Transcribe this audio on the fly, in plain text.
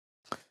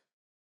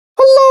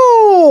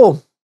Hello!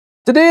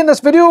 Today in this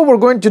video we're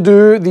going to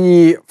do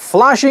the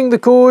flashing the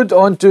code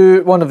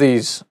onto one of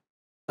these.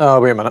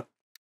 Wait a minute.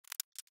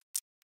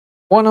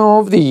 One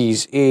of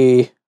these,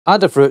 a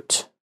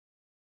Adafruit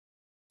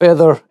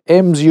Feather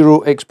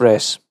M0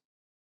 Express.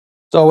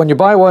 So when you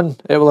buy one,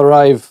 it will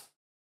arrive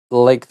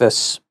like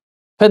this,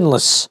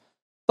 pinless.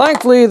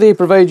 Thankfully they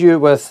provide you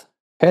with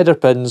header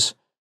pins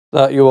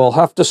that you will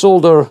have to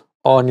solder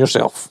on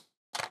yourself.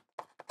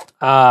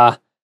 I'm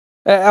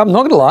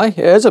not gonna lie, it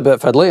is a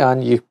bit fiddly,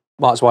 and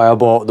that's why I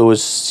bought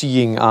those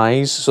seeing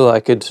eyes, so that I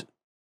could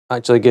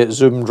actually get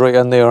zoomed right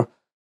in there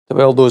to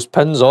weld those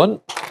pins on.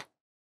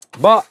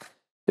 But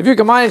if you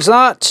can manage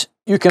that,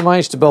 you can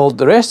manage to build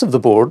the rest of the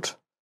board,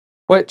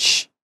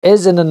 which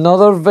is in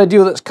another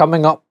video that's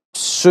coming up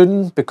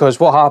soon, because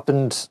what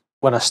happened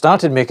when I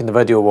started making the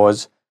video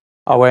was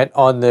I went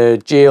on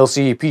the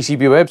JLC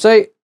PCB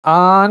website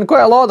and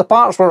quite a lot of the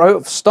parts were out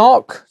of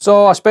stock,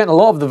 so I spent a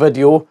lot of the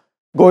video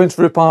going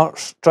through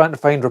parts trying to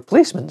find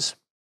replacements.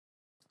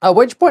 At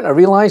which point I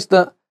realised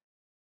that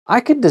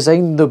I could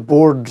design the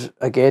board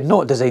again,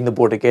 not design the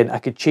board again, I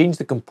could change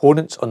the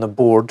components on the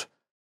board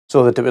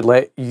so that it would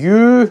let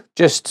you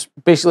just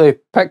basically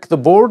pick the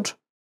board,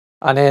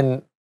 and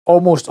then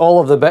almost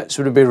all of the bits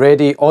would be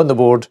ready on the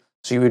board,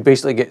 so you would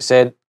basically get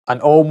sent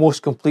an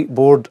almost complete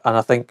board. And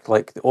I think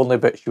like the only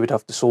bits you would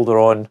have to solder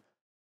on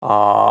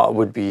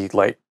would be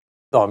like,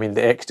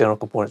 the external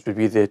components would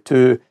be the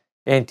two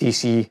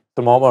NTC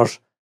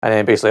thermometers, and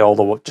then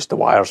basically just the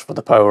wires for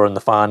the power and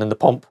the fan and the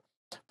pump.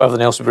 But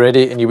everything else would be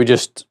ready, and you would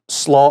just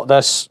slot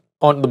this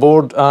onto the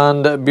board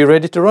and it'd be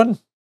ready to run.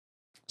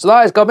 So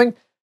that is coming.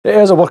 It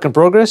is a work in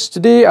progress.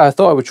 Today I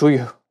thought I would show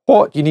you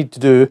what you need to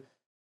do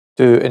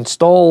to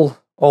install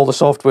all the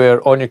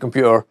software on your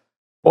computer,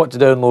 what to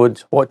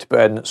download, what to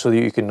put in, so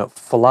that you can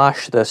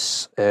flash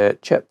this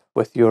chip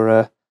with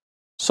your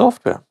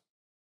software.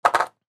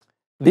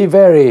 The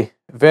very,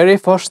 very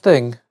first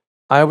thing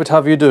I would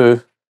have you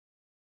do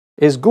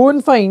is go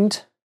and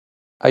find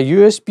a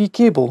USB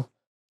cable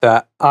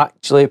that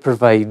actually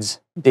provides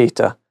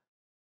data.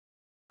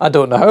 I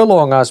don't know how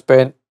long I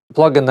spent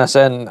plugging this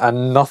in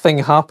and nothing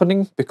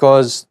happening,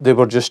 because they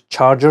were just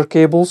charger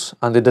cables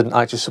and they didn't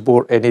actually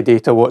support any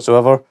data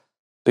whatsoever.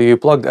 So you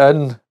plugged it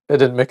in, it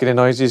didn't make any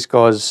noises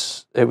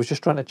because it was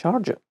just trying to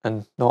charge it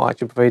and not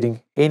actually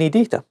providing any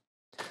data.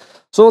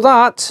 So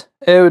that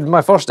would be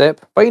my first step: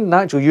 find an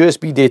actual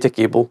USB data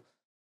cable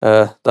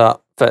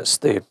that fits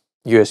the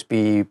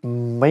USB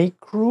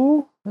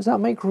micro. Is that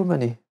micro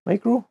mini?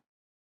 Micro?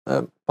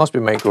 Must be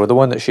micro, the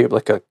one that's shaped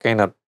like a kind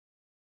of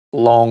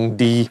long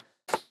D.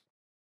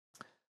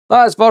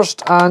 That is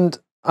first, and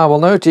I will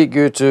now take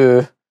you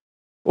to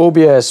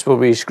OBS, where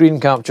we screen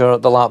capture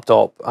the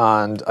laptop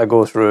and I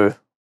go through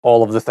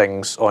all of the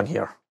things on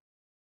here.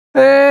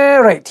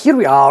 Right, here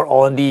we are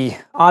on the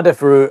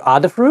Adafruit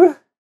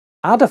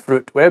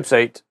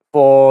website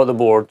for the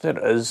board. There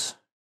it is.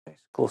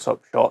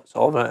 Close-up shots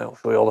of it. I'll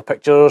show you all the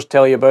pictures,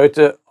 tell you about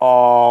it,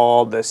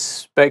 all the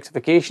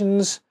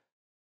specifications.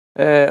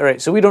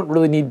 Right, so we don't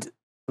really need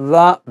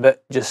that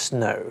bit just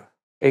now.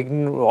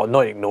 Well,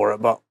 not ignore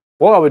it, but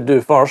what I would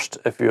do first,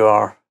 if you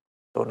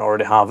don't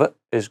already have it,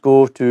 is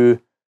go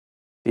to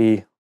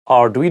the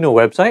Arduino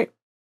website.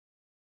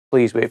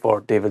 Please wait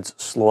for David's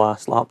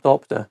slow-ass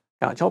laptop to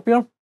catch up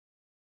here.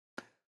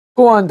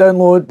 Go and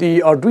download the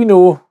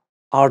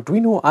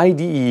Arduino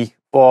IDE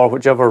for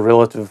whichever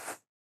relative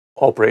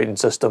operating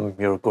system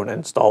you're going to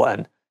install it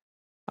in,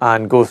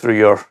 and go through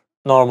your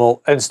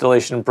normal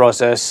installation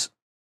process.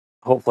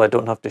 Hopefully I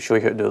don't have to show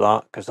you how to do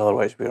that, because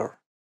otherwise we are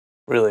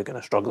really going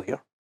to struggle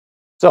here.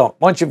 So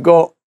once you've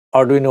got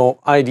Arduino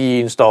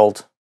IDE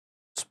installed,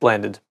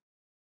 splendid.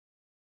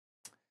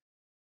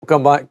 We'll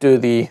come back to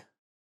the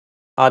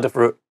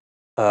Adafruit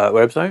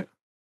website.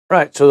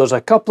 Right, so there's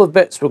a couple of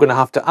bits we're going to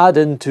have to add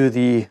into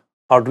the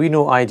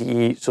Arduino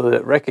IDE so that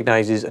it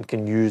recognizes and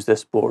can use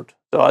this board.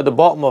 So at the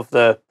bottom of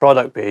the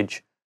product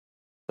page,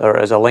 there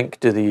is a link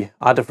to the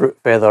Adafruit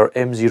Feather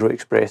M0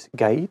 Express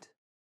guide.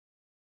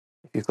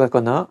 If you click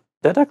on that,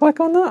 did I click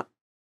on that?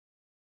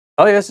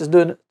 Oh yes, it's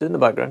doing it in the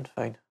background.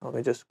 Fine. Let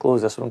me just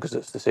close this one because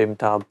it's the same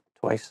tab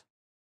twice.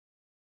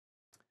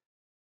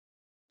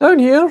 Down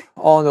here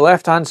on the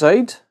left-hand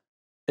side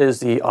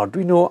is the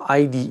Arduino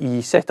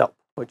IDE setup,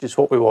 which is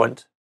what we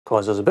want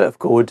because there's a bit of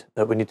code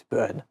that we need to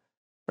put in.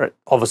 Right.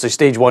 Obviously,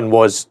 stage one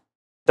was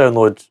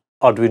download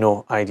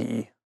Arduino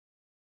IDE.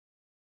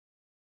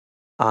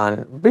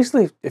 And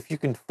basically, if you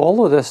can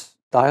follow this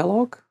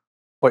dialog,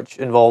 which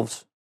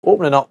involves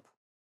opening up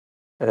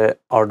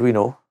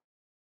Arduino,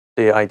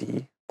 the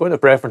IDE, go into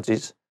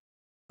Preferences,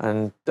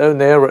 and down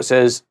there where it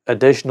says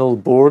Additional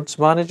Boards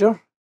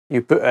Manager,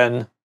 you put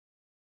in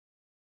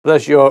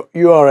this your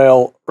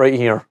URL right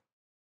here,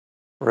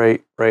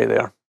 right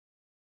there.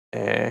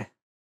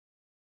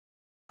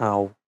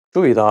 I'll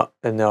show you that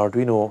in the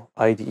Arduino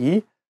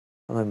IDE.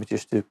 And let me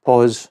just do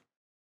pause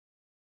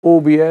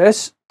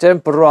OBS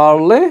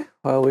temporarily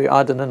while we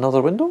add in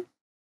another window.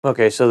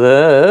 Okay, so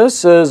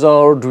this is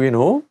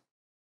Arduino.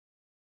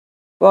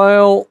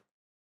 File,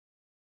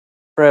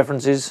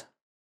 Preferences,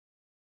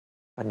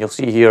 And you'll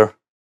see here,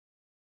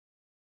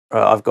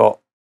 I've got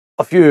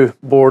a few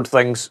board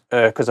things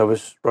because I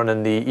was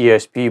running the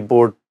ESP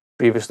board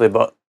previously,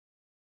 but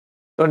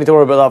don't need to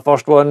worry about that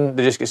first one.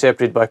 They just get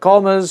separated by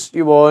commas.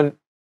 You'll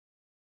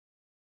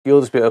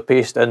just be able to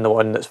paste in the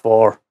one that's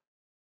for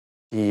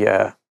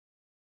the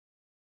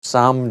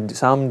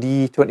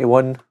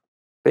SAMD21.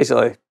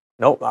 Basically,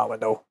 nope, that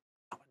window.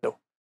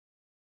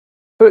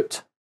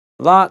 Put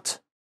that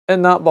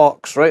in that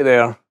box right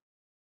there,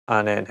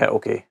 and then hit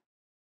OK.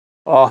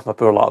 Oh, my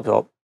poor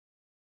laptop.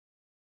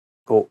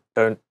 Go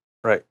down.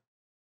 Right.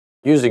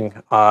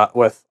 Using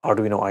with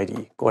Arduino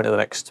IDE. Go into the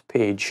next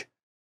page.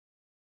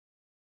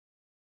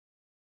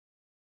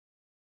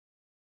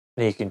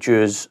 And you can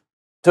choose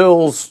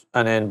Tools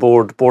and then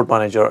Board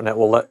Manager, and it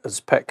will let us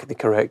pick the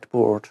correct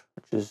board,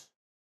 which is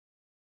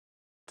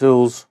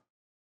Tools,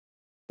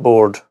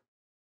 Boards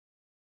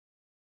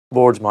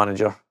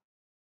Manager.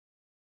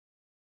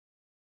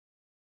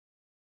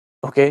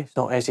 Okay, it's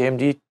not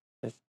SAMD.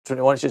 It's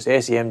 21, it's just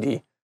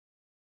SAMD.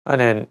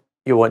 And then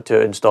you want to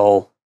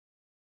install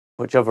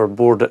whichever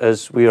board it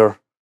is we are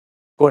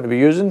going to be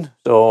using.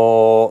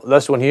 So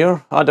this one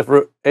here,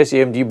 Adafruit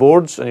SAMD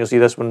boards, and you'll see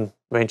this one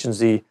mentions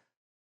the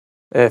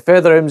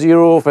Feather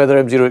M0,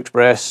 Feather M0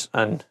 Express,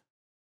 and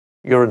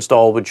your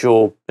install would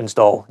show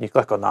install. You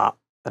click on that,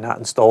 and that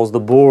installs the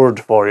board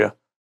for you.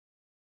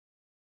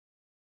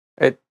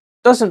 It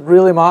doesn't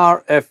really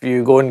matter if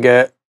you go and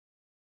get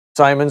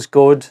Simon's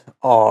code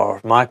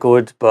or my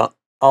code, but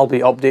I'll be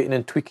updating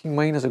and tweaking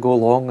mine as I go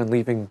along and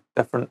leaving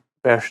different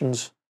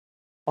versions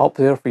up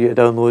there for you to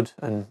download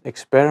and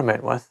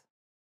experiment with.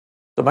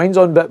 So mine's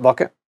on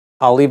Bitbucket.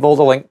 I'll leave all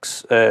the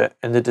links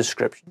in the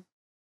description.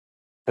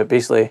 But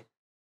basically,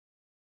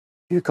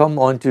 you come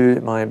onto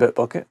my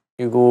Bitbucket,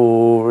 you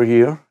go over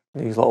here,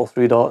 these little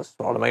 3 dots,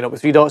 or there might not be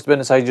 3 dots to be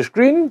inside your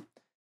screen.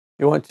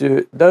 You want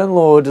to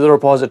download the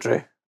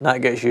repository, and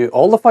that gets you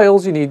all the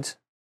files you need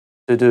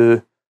to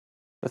do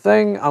the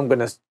thing. I'm going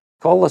to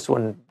call this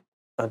one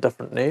a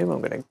different name.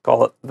 I'm going to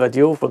call it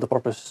video for the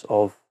purpose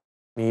of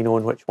me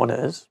knowing which one it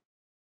is.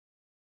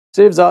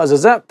 Saves that as a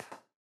zip.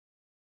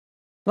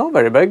 Not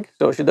very big,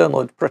 so it should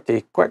download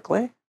pretty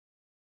quickly.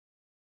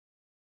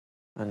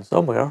 And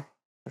somewhere,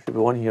 there should be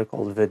one here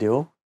called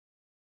video.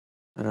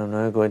 And I'm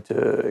now going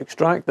to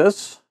extract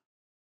this.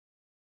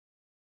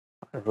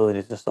 I really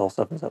need to install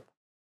 7-zip.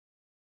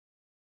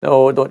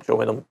 No, don't show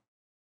me them.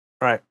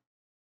 Right.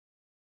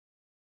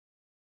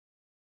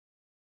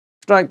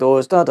 Extract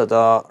those,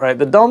 Right,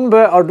 the dumb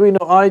bit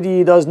Arduino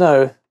IDE does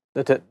now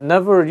that it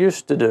never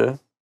used to do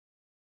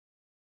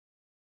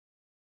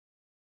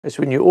is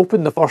when you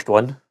open the first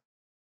one.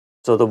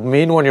 So the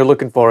main one you're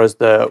looking for is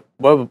the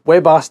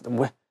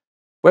Webastardo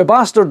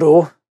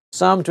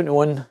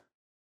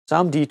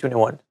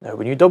SAMD21. Now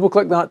when you double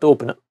click that to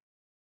open it,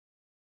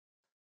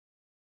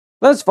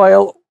 this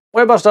file,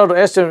 Webastardo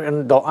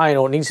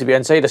STM.ino, needs to be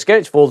inside a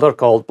sketch folder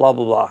called blah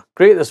blah blah.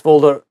 Create this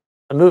folder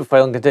and move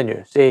file and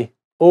continue. Say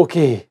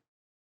OK.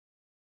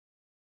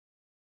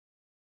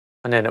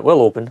 And then it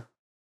will open.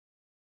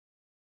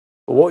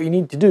 But what you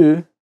need to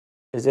do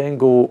is then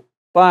go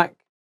back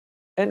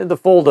into the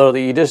folder that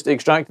you just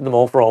extracted them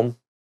all from.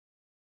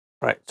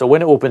 Right, so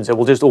when it opens, it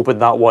will just open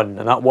that one,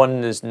 and that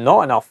one is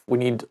not enough. We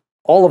need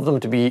all of them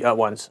to be at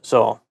once.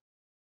 So,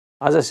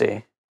 as I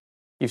say,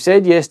 you've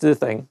said yes to the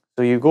thing,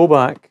 so you go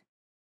back,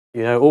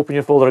 you now open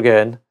your folder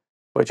again,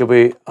 which will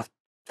be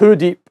 2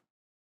 deep,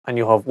 and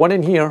you'll have one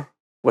in here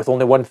with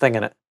only one thing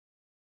in it.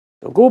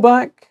 So go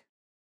back,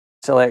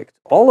 select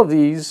all of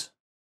these,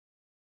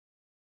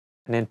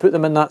 and then put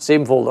them in that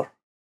same folder.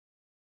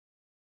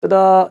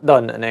 Ta-da!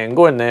 Done. And then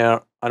go in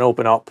there and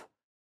open up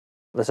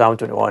the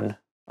SAM21,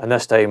 and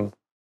this time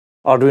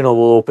Arduino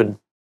will open,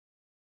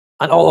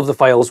 and all of the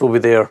files will be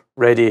there,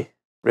 ready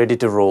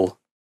to roll.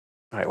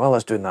 Right, while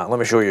it's doing that, let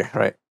me show you.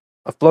 Right,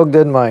 I've plugged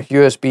in my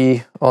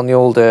USB on the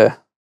old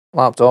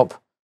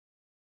laptop.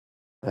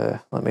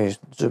 Let me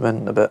zoom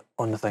in a bit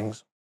on the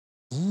things.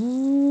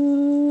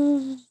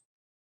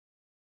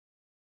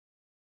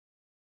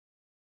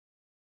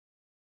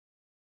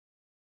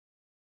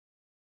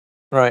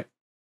 Right.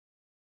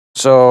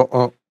 So,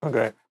 oh,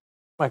 okay.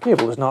 My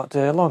cable is not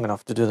long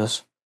enough to do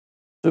this.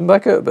 Zoom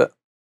back out a bit.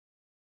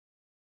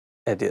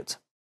 Idiot.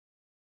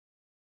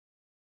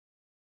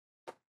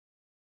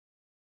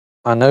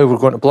 And now we're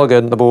going to plug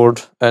in the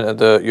board into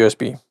the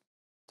USB.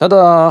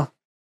 Ta-da!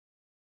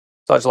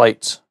 Touch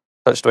lights,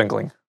 touch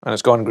twinkling, and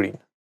it's gone green.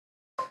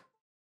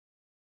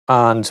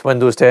 And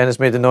Windows 10 has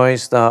made the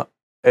noise that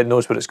it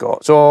knows what it's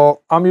got.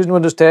 So I'm using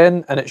Windows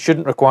 10, and it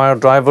shouldn't require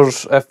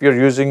drivers if you're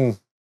using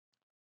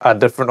a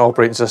different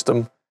operating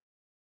system.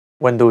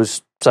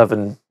 Windows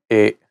 7,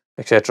 8,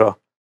 etc.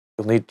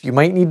 You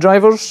might need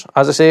drivers.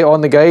 As I say, on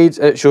the guide,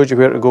 it shows you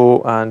where to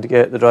go and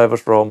get the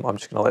drivers from. I'm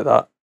just going to let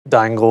that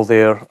dangle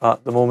there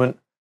at the moment.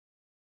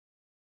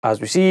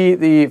 As we see,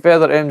 the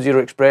Feather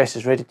M0 Express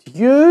is ready to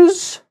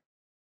use.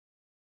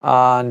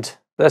 And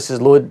this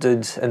is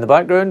loaded in the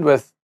background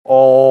with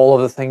all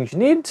of the things you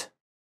need.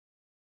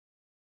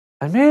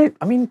 And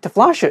I mean, to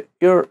flash it,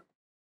 you're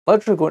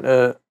literally going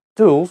to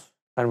Tools,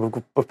 And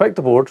we've picked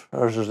the board.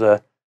 Ours is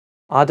a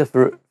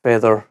Adafruit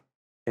Feather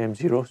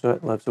M0, so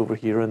it lives over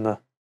here in the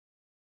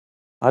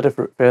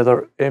Adafruit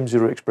Feather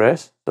M0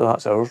 Express, so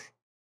that's ours.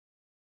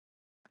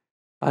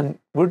 And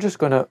we're just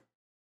going to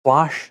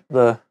flash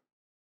the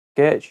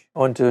sketch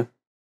onto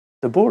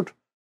the board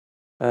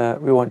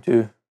we want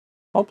to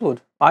upload.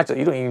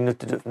 Actually, you don't even need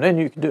to do it from then,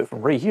 you can do it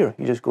from right here.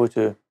 You just go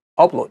to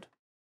upload.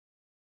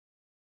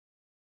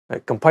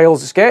 It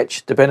compiles the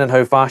sketch, depending on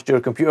how fast your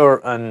computer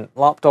and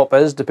laptop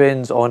is,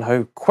 depends on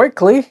how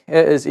quickly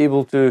it is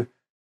able to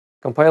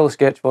compile a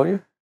sketch for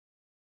you.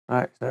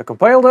 Alright, so now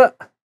compiled it.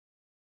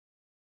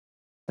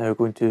 Now we're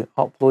going to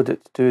upload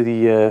it to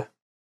the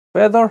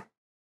Feather.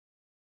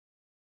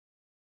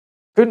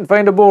 Couldn't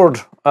find a board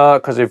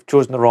because they've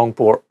chosen the wrong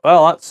port.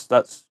 Well,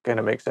 that's kind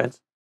of makes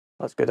sense.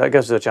 That's good. That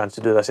gives us a chance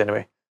to do this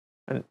anyway.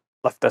 And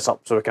lift this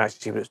up so we can actually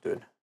see what it's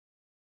doing.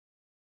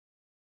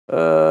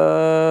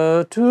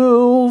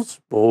 Tools,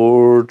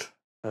 board,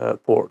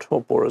 port.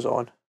 What port is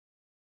on?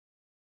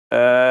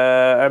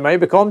 It might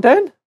be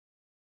COM10.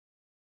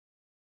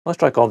 Let's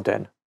try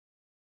COM10.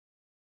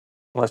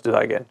 Let's do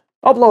that again.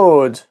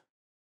 Upload.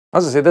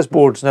 As I say, this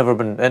board's never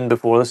been in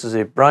before. This is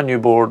a brand new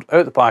board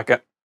out the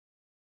packet.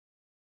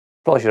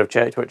 Probably should have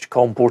checked which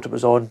COM port it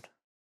was on.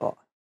 But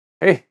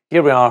hey,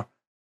 here we are.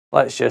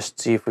 Let's just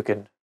see if we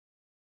can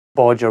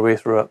bodge our way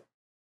through it.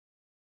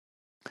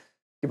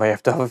 You might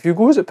have to have a few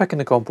goes at picking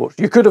the COM ports.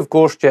 You could, of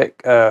course,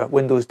 check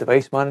Windows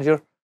Device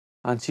Manager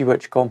and see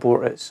which COM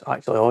port it's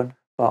actually on.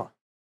 But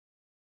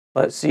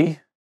let's see.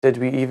 Did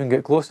we even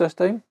get close this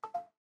time?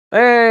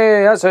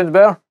 Hey, that sounds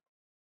better.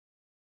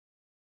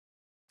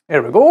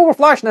 Here we go, we're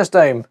flashing this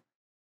time.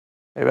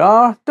 Here we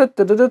are. And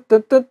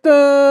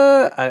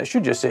it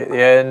should just say at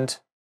the end,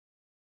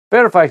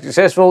 verified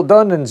successful,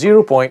 done in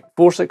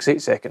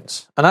 0.468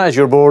 seconds. And that is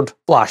your board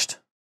flashed.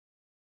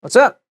 That's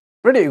it.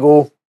 Ready to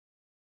go.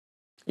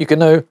 You can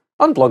now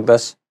unplug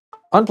this,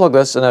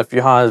 and if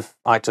you have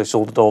actually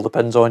soldered all the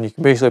pins on, you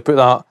can basically put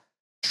that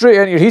straight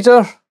into your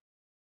heater,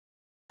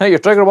 hit your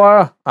trigger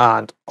wire,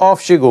 and off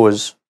she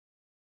goes.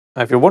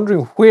 Now, if you're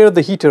wondering where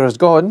the heater has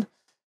gone,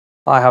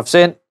 I have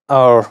sent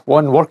our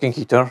one working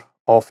heater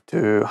off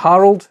to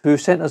Harold, who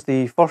sent us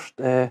the first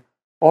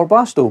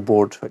Webasto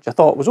board, which I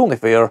thought was only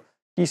fair.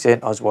 He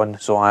sent us one,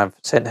 so I've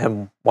sent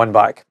him one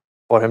back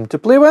for him to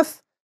play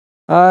with.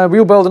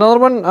 We'll build another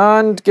one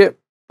and get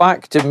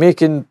back to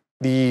making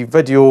the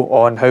video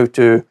on how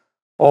to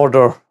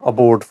order a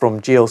board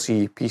from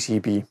JLC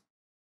PCB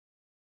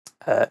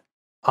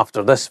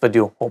after this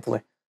video,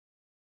 hopefully.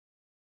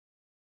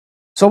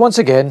 So once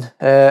again,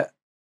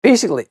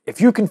 basically, if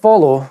you can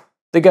follow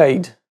the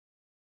guide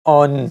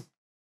on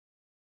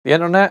the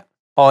internet,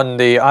 on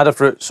the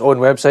Adafruit's own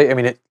website, I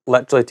mean, it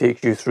literally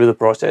takes you through the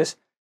process,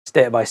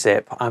 step by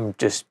step. I'm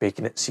just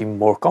making it seem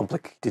more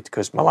complicated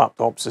because my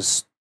laptop's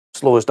as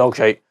slow as dog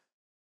shite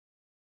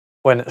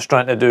when it's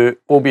trying to do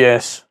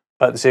OBS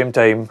at the same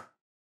time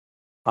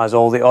as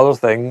all the other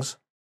things.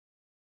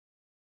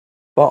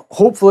 But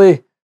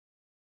hopefully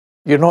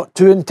you're not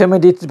too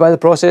intimidated by the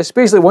process.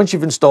 Basically, once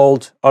you've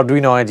installed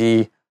Arduino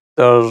IDE,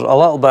 there's a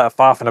little bit of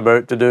faffing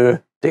about to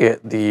do to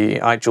get the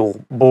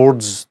actual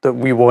boards that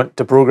we want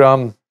to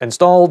program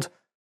installed.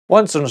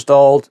 Once they're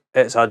installed,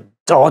 it's a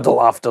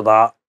doddle after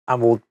that,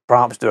 and we'll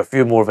perhaps do a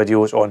few more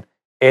videos on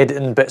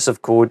editing bits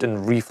of code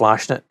and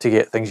reflashing it to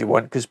get things you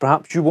want, because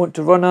perhaps you want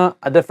to run at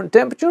a different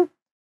temperature,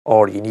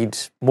 or you need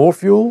more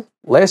fuel,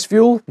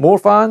 more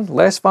fan,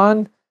 less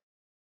fan,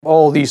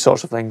 all these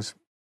sorts of things.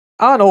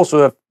 And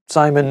also if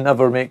Simon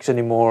ever makes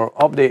any more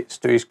updates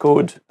to his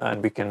code,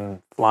 and we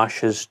can flash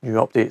his new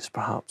updates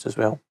perhaps as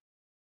well.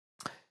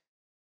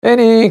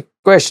 Any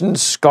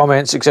questions,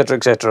 comments,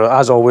 etc.,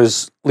 as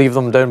always, leave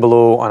them down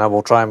below and I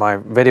will try my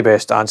very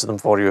best to answer them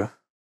for you.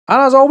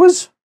 And as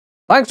always,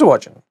 thanks for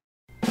watching.